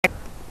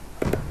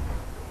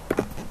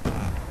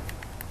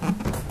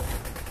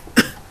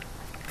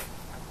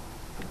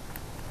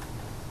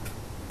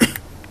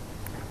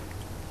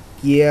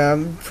Yeah,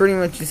 I'm pretty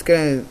much just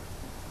gonna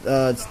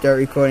start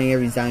recording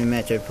every zombie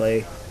match I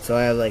play, so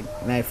I have like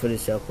mad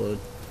footage to upload.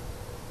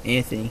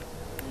 Anthony,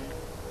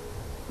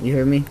 you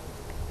heard me?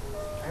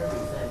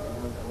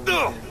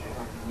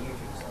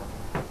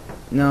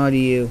 No to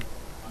you.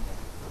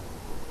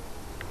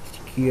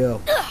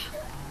 Yo.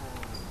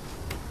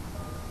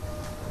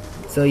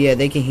 So yeah,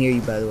 they can hear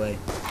you, by the way.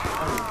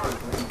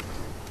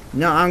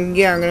 No, I'm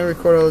gonna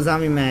record all the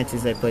zombie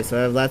matches I play, so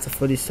I have lots of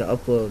footage to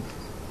upload,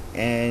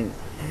 and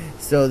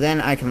so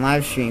then I can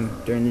live stream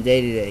during the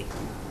day today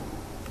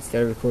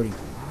instead of recording.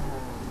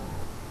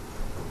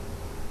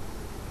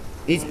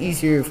 It's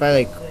easier if I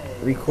like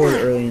record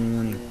early in the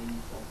morning.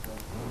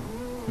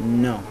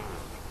 No.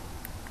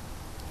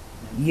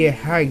 Yeah,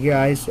 hi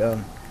guys.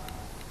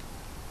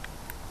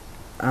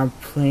 I'm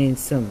playing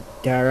some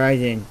Dead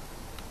Rising.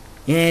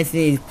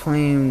 Anthony's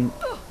playing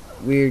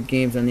weird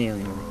games on the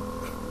Alien.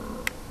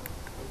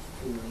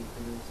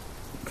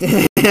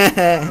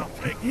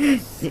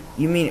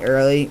 You mean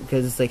early?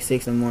 Because it's like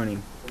 6 in the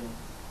morning.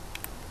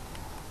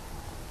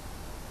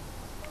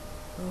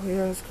 Oh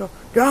yeah, let's go.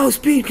 Go,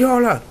 speed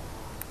caller!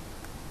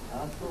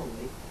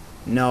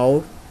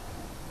 No.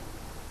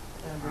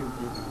 I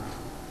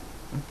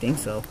don't think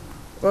so.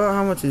 Well,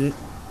 how much is it?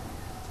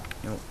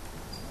 Nope.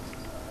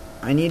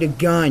 I need a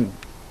gun.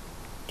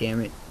 Damn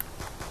it.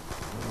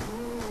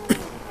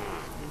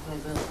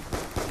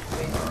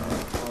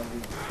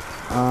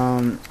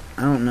 I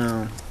don't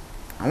know.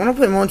 I want to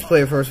play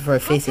multiplayer first before I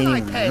face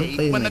anyone. I don't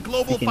play when like the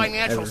global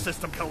financial ever.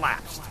 system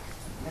collapsed.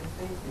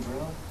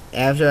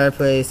 After I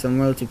play some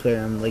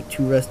multiplayer, I'm like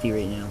too rusty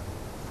right now.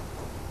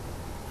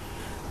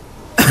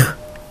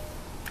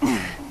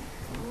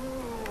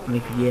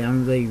 Like, yeah,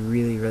 I'm like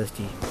really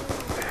rusty.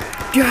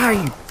 Die,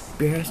 you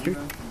bastard!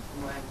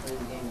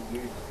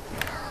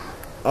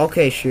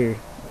 Okay, sure.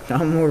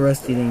 I'm more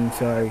rusty than you,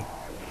 sorry.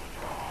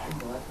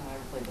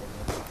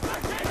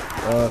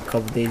 A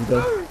couple days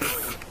ago.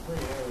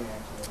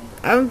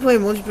 I haven't played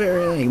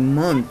multiplayer in like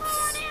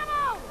months.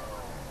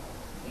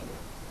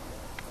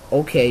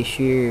 Okay,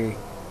 sure.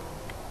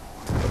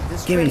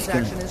 This Give me this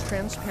transaction gun. is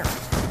transparent. A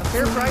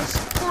fair price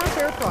for a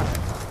fair product.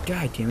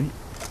 God damn it.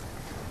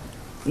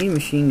 Need a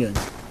machine gun.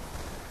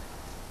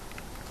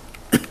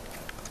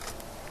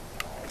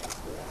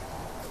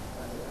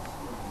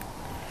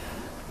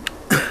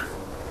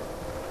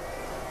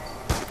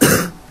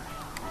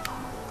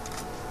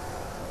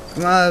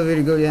 Come on, way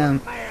to go down.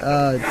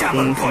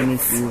 Things I need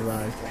to be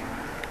revived.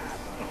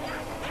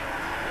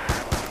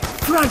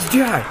 Front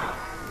die!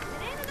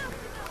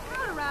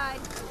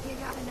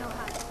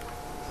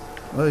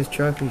 Oh, this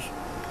truckers.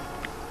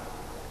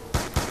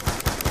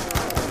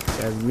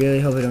 I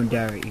really hope I don't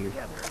die right here.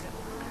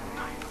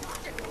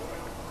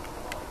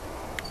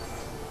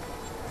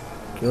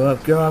 Go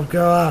up, go up,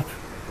 go up!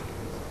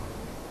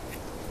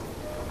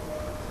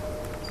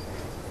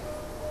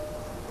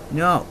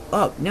 No,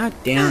 up,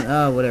 not down.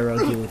 Oh, whatever, I'll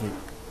deal with it.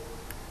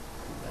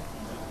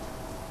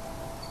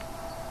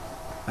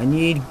 I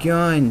need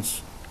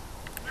guns.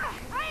 I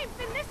ain't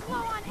been this low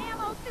on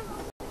ammo since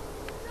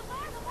the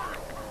last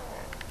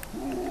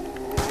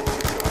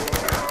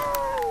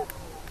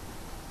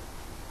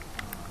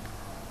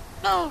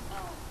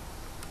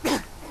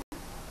one.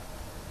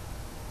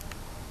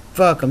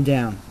 Fuck, I'm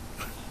down.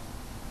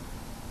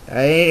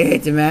 I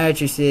hate the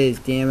mattresses.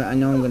 Damn it, I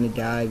know I'm gonna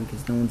die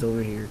because no one's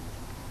over here.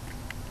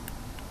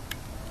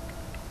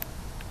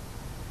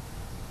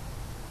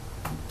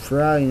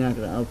 Probably not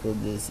gonna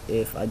upload this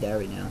if I die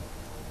right now.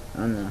 I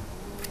don't know.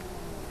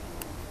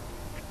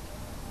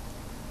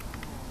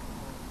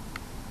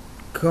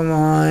 Come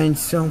on,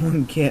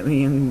 someone get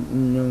me.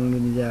 I'm gonna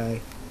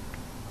die.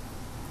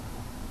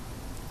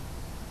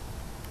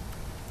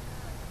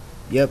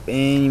 Yep,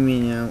 any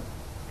minute now.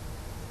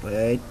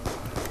 Wait.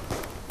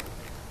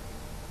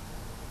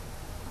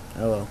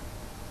 Oh well.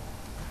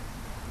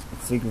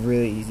 It's like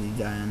really easy to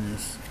die on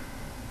this.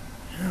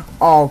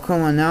 Oh,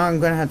 come on, now I'm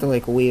gonna have to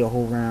like wait a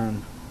whole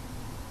round.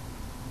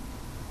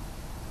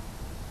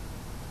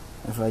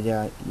 If I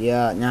die.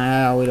 Yeah, now I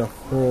gotta wait a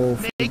whole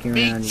freaking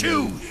round.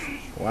 Choose.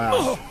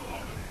 Wow.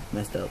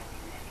 Messed up.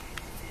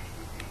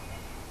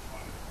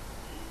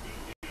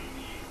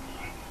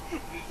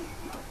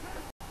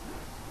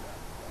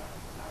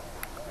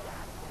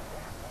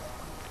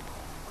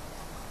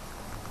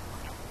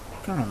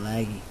 Kinda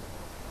laggy.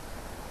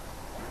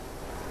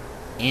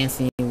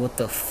 Anthony, what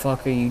the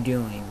fuck are you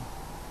doing?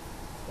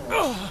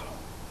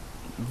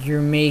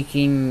 You're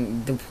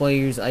making the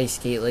players ice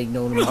skate like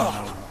no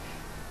tomorrow.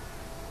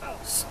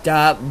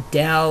 Stop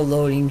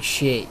downloading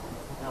shit.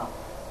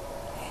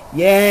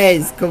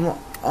 Yes, come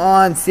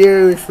on,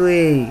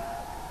 seriously.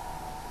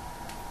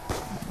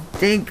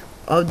 Think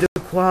of the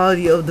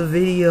quality of the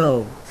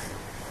video.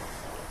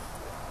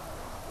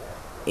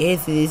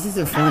 Anthony, this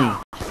isn't funny.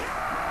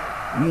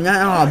 You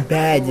not know how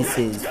bad this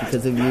is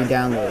because of your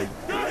download.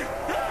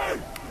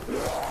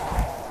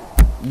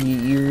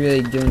 You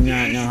really do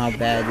not know how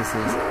bad this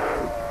is.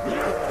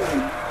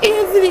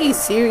 Anthony,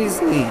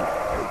 seriously.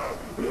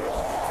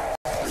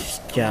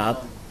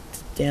 Stop.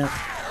 Down.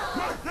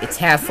 It's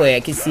halfway. I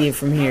can see it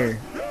from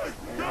here.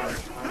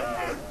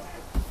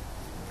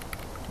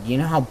 Do you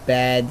know how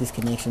bad this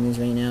connection is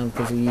right now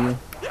because of you?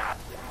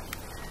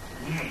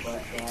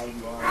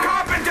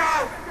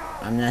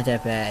 I'm not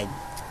that bad.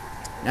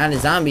 Not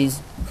as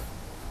zombies.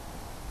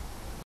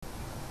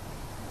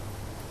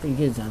 Pretty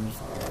good zombies.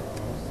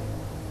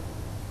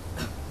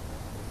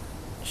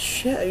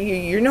 Shit,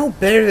 you're no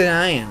better than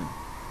I am.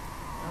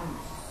 I'm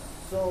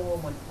so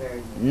much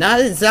better than you. Not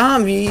as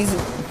zombies.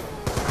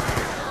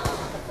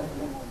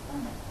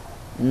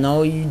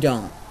 No, you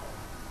don't.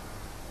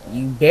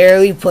 You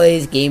barely play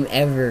this game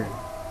ever.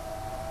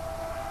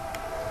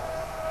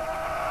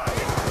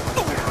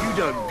 You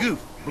done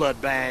goofed,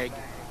 blood bag.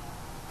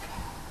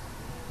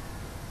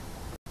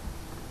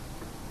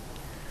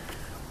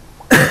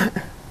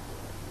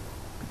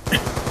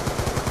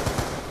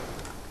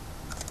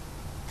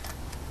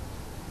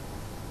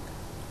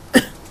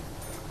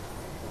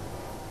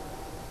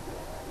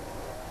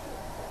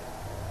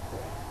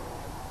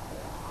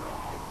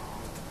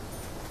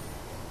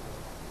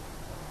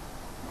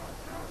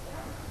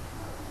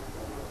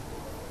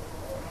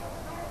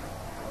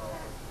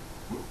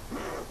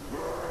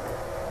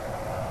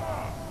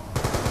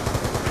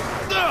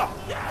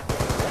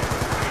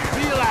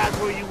 Realize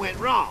where you went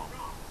wrong.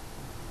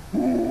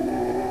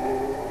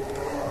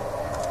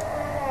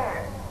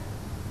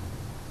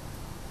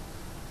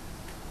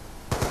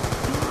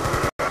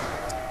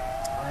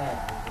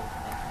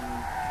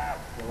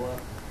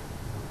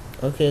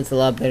 Okay, it's a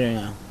lot better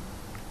now.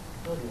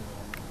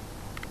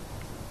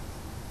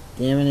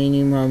 Damn it, I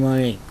need more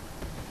money.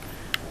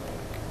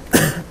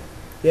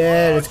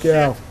 Yeah, let's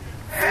go.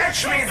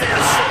 Fetch me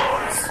their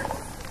swords.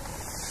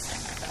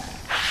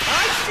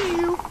 I see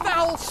you,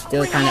 foul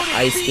Still kind of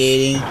ice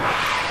skating.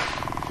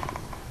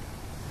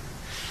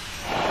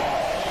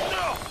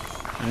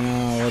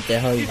 Oh, what the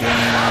hell are you doing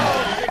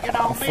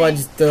now?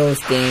 Fudge those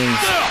things.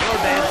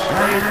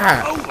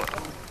 Ah!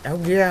 Oh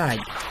god.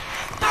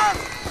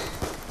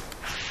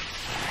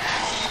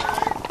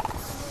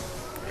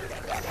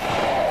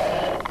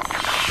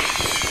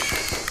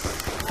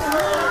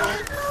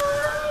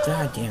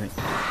 God damn it.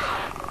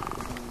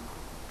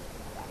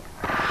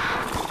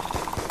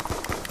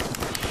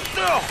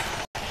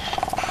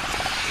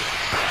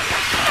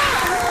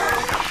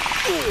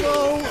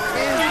 Slow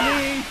and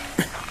me.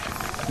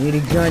 Need a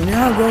gun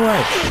now, go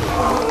away.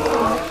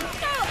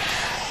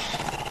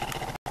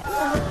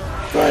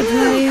 Fudge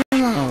my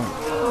ammo.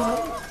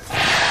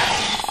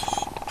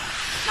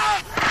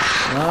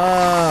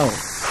 Oh.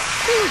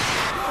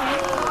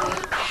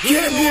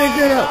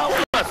 Get up.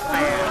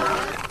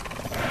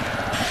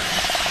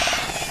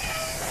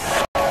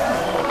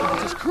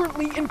 It is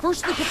currently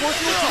inversely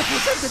proportional to the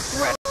presented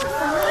threat.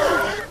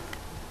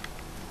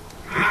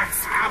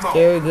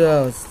 There we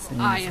go.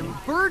 I am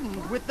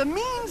burdened with the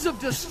means of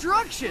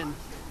destruction.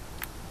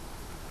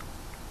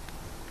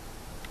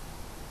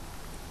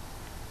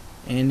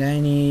 And I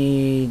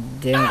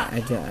need... Damn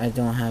it, I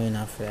don't have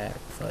enough for that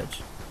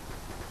fudge.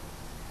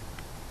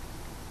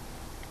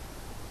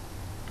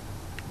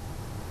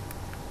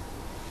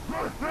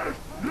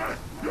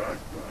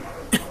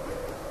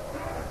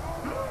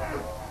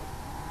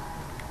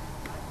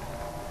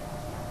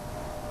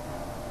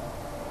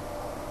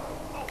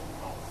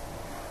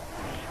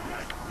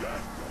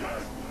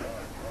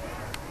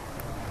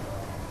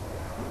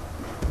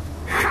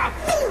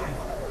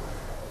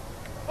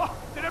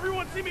 Did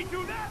everyone see me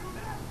do that?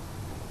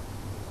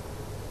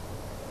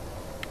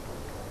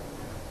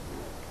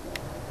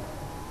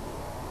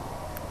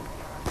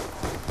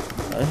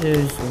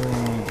 Here's where I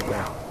need to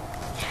go.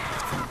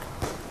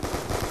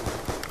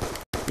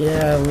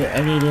 Yeah,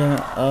 I need him.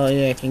 Oh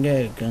yeah, I can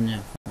get a gun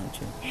now.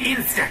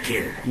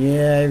 Insta-kill.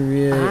 Yeah, I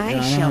really... I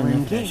don't shall have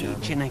enough for that engage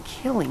shotgun. in a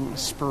killing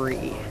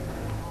spree.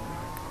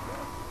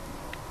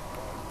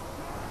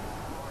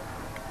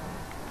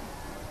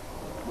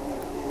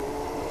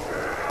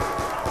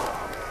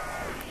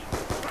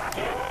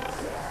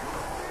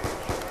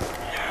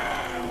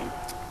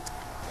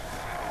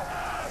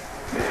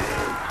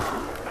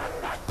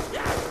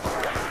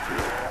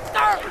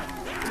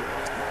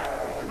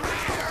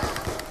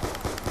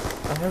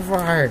 I'm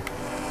fired.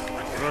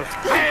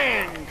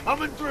 Bang!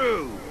 Coming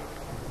through.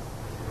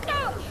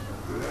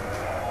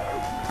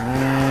 I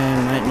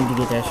might need to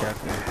get that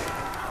shotgun.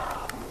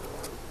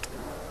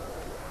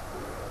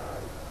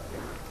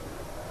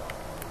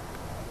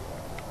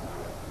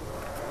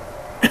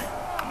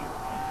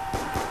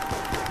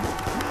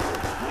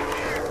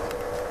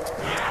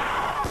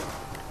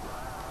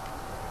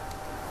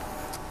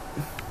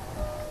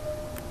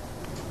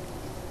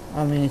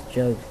 Oh man, it's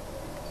jokes.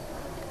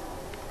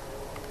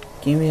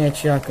 Give me that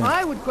shotgun.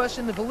 I would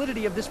question the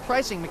validity of this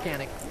pricing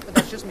mechanic, but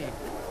that's just me.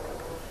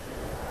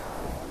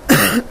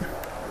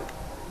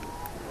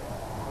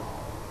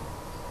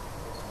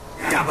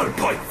 Double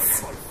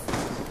points.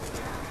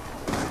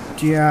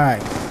 GI.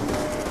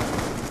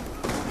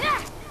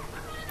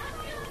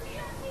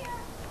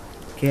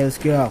 Okay, let's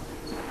go.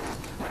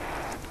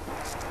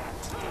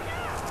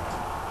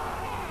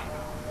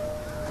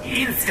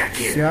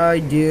 Insta-kill.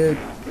 Sorry, dude.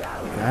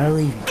 Gotta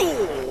leave.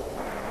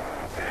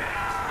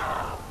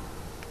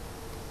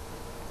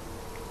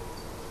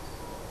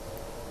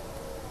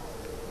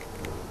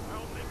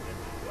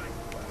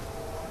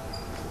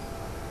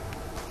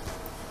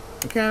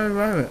 I can't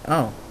revive it.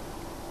 Oh.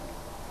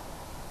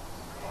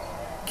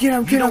 Get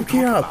up, get up,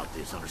 get up! About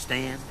this,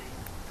 understand?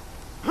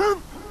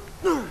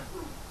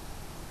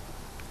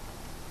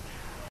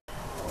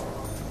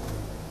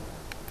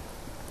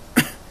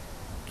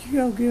 Get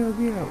up, get up,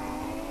 get up.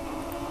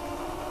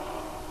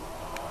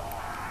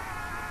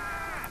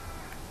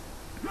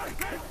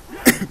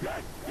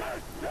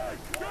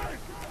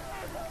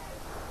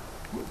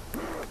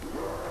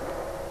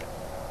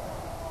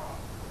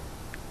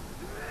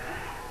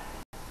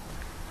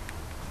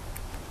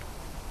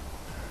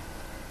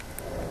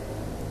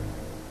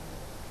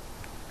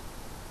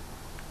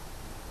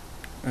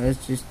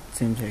 It's just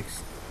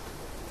syntax.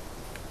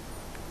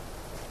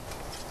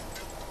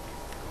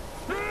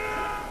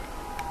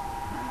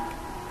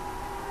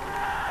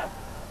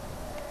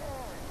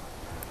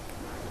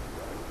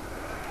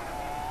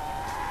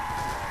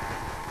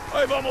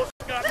 I've almost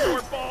got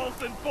more balls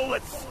than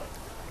bullets.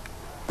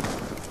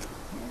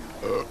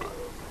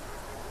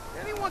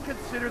 Anyone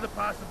consider the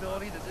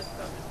possibility that this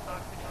stuff is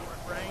toxic to our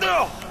brain?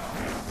 No!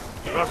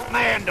 Us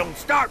man don't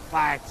start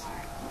fights.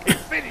 It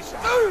finishes.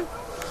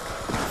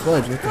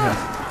 Fudge, what the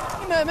hell?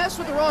 You messed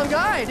with the wrong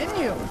guy, didn't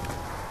you?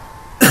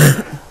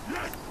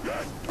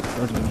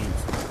 What do you mean?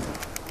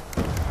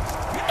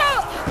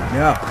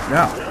 No,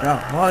 no, no.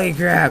 Holy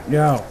crap,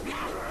 no.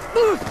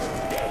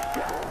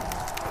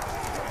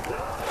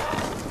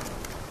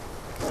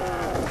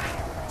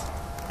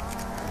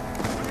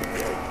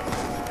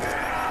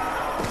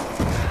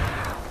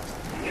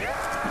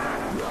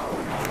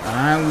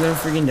 I'm gonna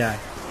freaking die.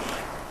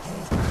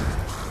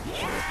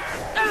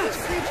 This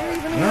creature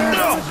even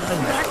has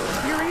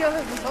bacteria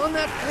is on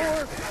that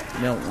floor.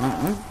 No,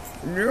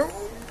 no.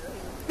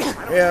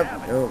 Yep,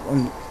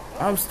 no,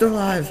 I'm still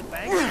alive.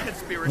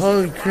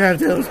 Holy crap,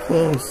 that was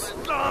close.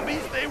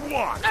 Zombies they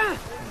want.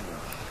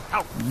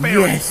 How fair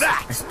is Yes,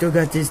 that? I still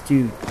got this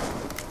dude.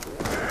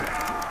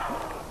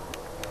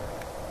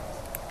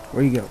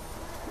 Where'd you go?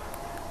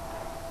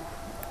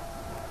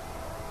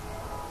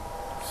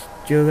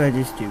 Still got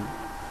this dude.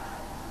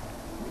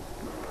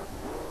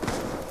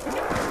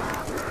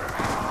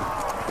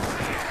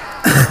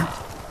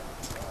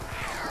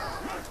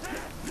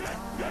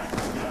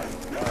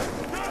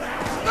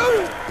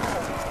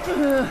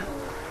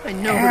 I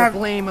know who to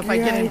blame if I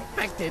get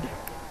infected.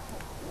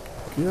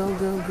 Go,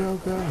 go, go,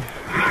 go.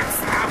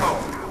 Max ammo.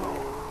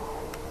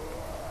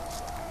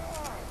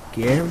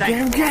 Get him, get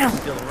him, get him!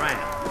 Still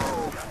around.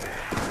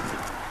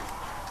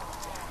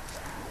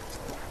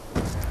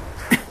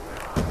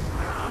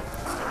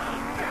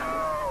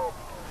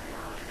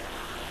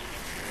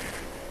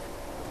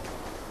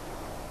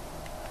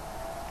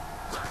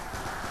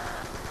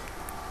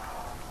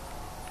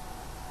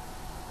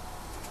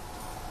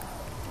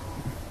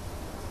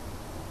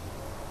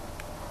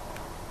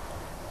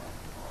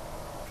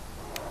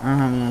 I don't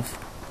have enough.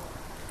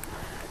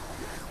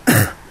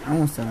 I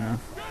almost have enough.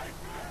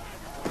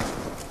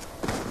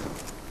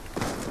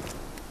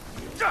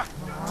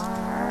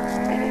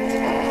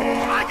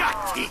 I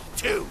got teeth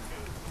too.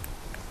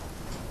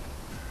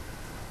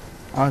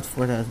 Oh, it's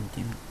 4,000,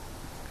 damn it.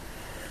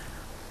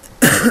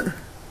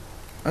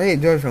 Oh, yeah,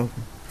 door's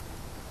open.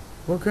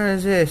 What gun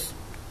is this?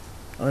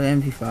 Oh, the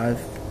MP5.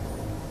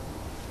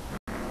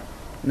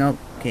 Nope,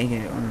 can't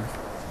get it on.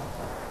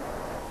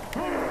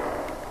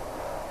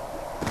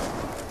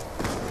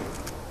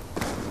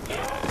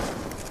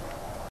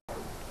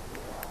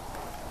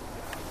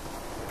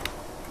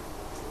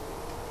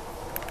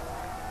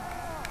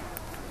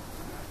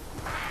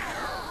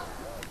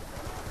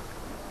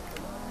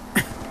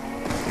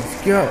 Let's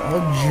go,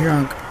 all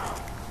drunk.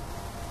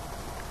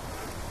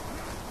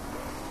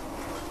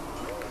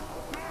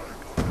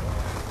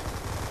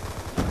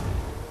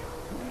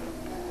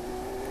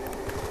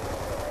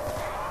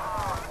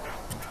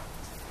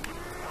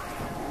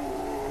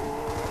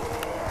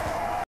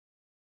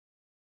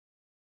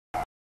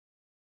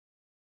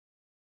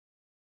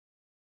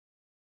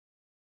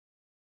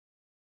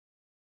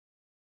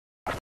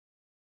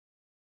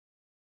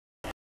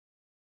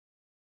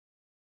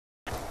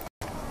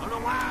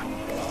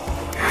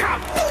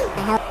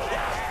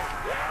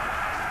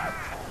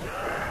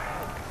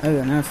 I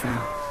got nothing.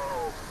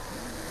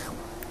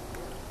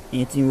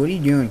 Anthony, what are you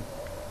doing?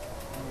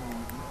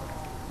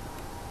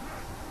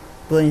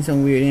 Playing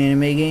some weird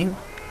anime game?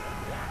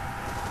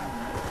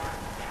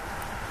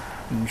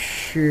 You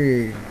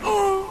sure?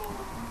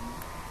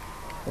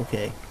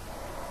 Okay.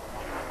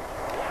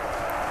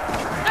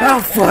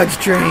 Oh, fudge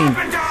train!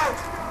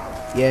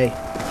 Yay.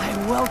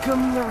 I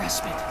welcome the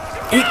respite.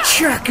 Eat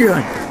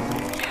shotgun!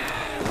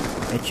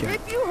 Headshot.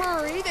 If you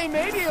hurry, they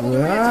may be able to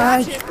What?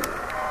 reattach it.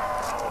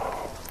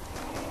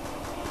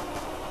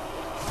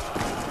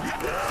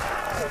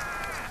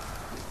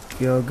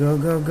 Go, go,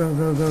 go, go,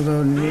 go, go,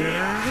 go. You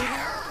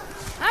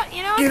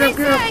know Get what up, they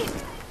get say?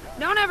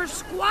 Don't ever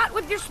squat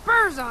with your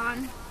spurs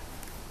on.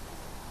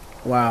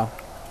 Wow.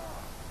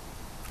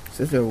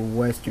 Such a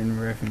Western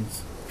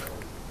reference.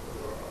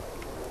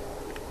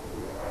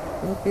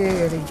 Okay,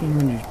 I got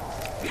 1800.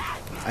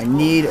 I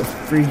need a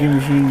freaking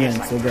machine gun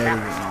so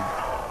badly right now.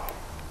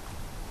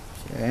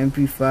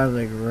 MP5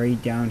 like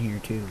right down here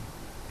too.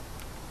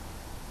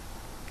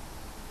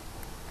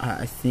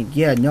 I think,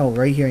 yeah, no,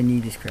 right here I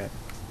need this crap.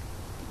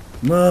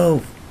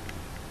 Move!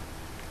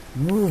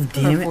 Move,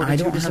 damn it, I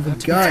don't have a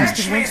gun.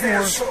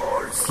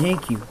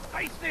 Thank you.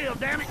 Stay still,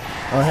 damn it.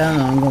 Oh hell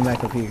no, I'm going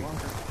back up here.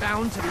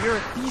 Bound to the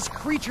earth, these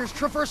creatures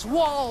traverse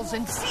walls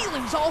and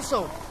ceilings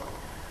also.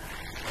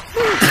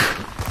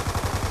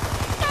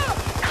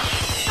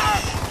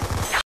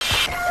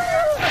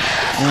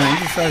 Man, I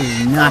just thought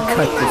he not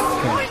cut this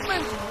crap.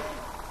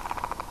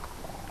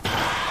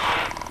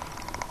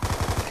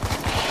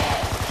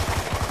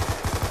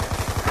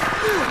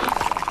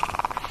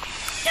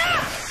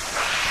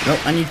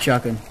 Nope, I need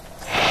shotgun.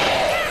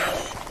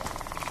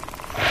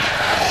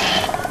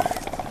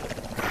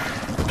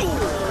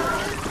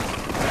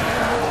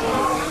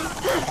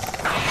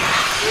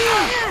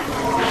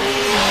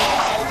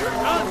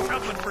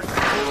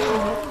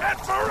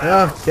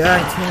 Oh,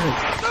 God damn it.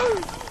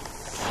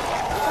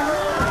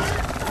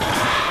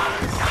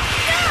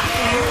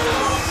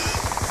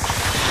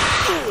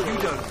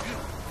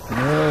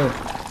 No.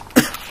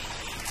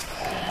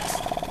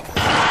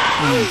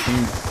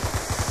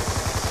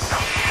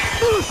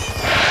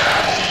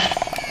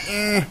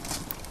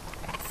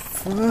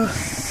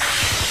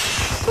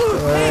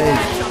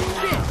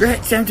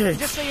 Great, sometimes.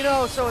 Just so you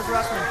know, so is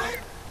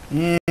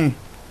Russman.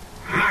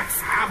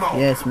 Max ammo.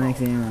 Yes,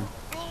 max ammo.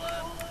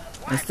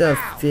 I still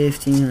have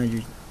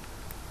 1,500.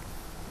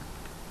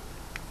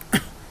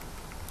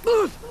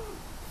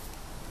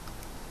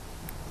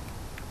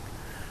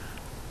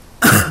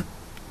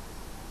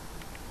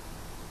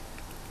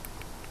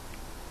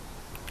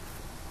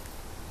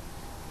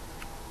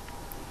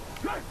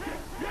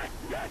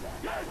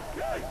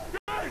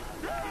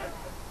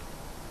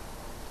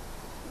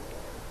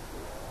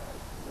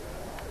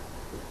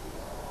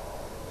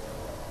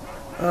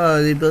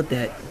 Oh, they built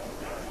that.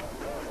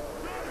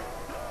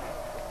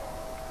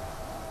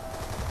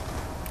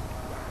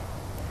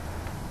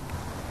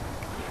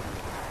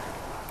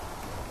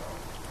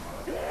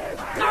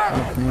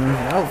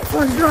 Oh,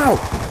 fuck, no!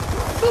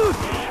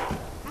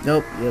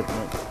 Nope, yep,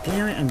 nope.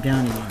 Damn it, I'm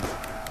down again.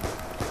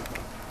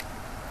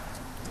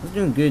 I was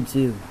doing good,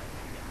 too.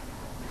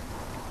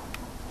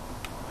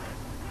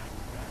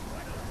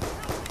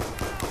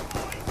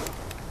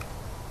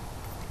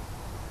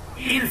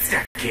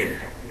 Insta-kill.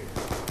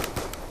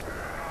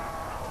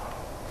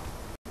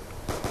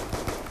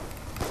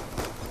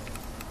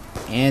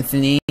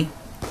 Anthony.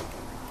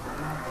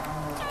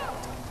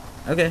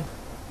 Okay.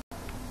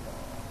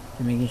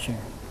 Just making sure.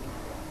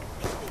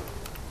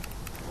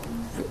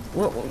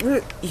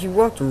 What? He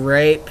walked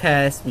right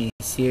past me.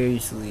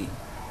 Seriously.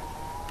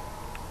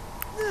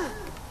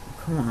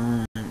 Come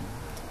on.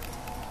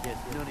 Guess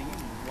none of you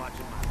was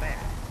watching my back.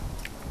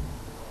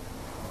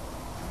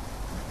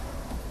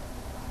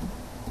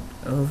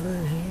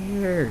 Over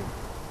here.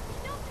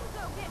 Don't you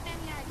go getting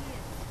any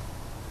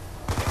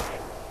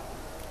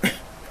ideas.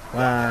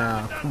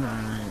 Wow, come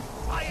on.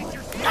 Quiet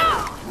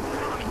yourself.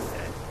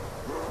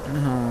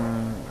 No.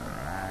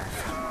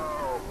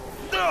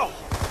 No.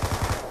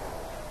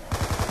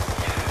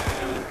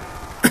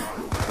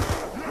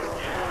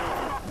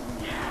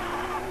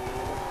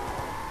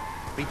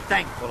 Be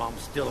thankful I'm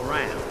still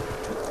around.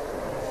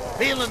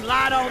 Feeling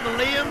light on the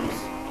limbs?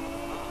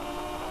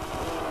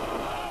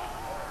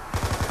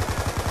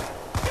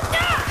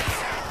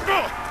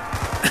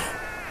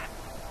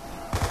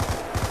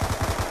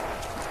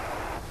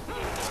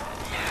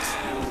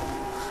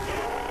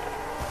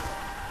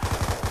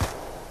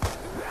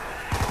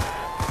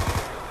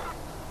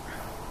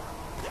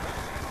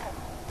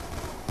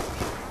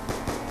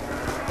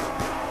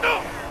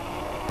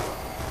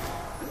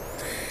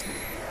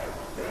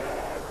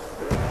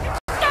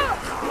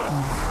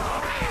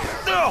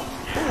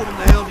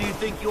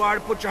 Think you ought to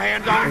put your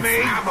hands on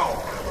me?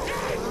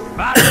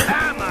 By the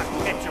time I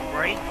catch a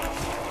break.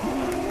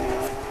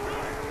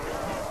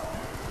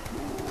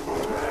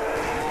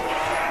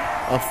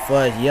 Oh,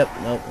 fudge. Yep.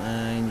 Nope.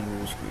 I knew we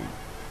were screwed.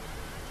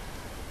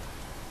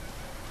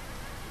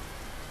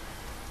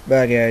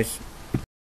 Bye, guys.